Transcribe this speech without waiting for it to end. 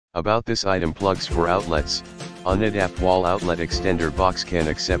About this item: plugs for outlets. Unidapt wall outlet extender box can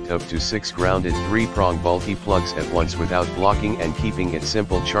accept up to 6 grounded 3-prong bulky plugs at once without blocking and keeping it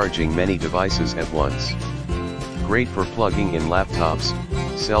simple charging many devices at once. Great for plugging in laptops,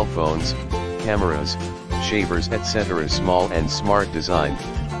 cell phones, cameras, shavers etc. Small and smart design.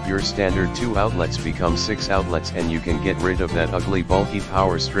 Your standard 2 outlets become 6 outlets and you can get rid of that ugly bulky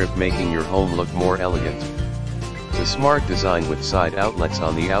power strip, making your home look more elegant. The smart design with side outlets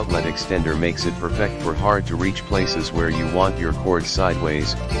on the outlet extender makes it perfect for hard to reach places where you want your cord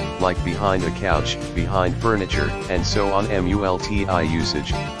sideways, like behind a couch, behind furniture, and so on. Multi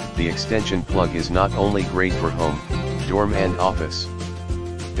usage. The extension plug is not only great for home, dorm and office.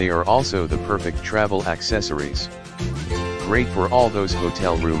 They are also the perfect travel accessories. Great for all those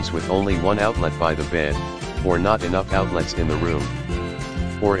hotel rooms with only one outlet by the bed, or not enough outlets in the room.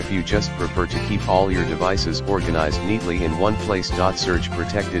 Or if you just prefer to keep all your devices organized neatly in one place. Surge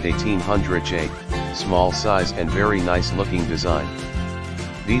protected 1800J, small size and very nice looking design.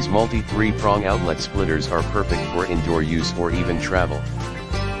 These multi 3-prong outlet splitters are perfect for indoor use or even travel.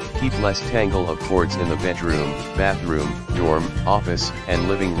 Keep less tangle of cords in the bedroom, bathroom, dorm, office, and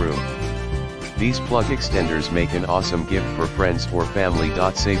living room. These plug extenders make an awesome gift for friends or family.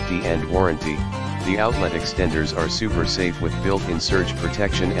 Safety and warranty. The outlet extenders are super safe with built-in surge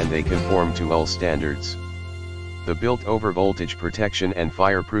protection and they conform to all standards. The built over-voltage protection and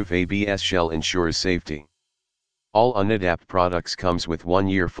fireproof ABS shell ensures safety. All Unidapt products comes with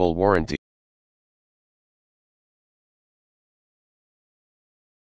 1-year full warranty.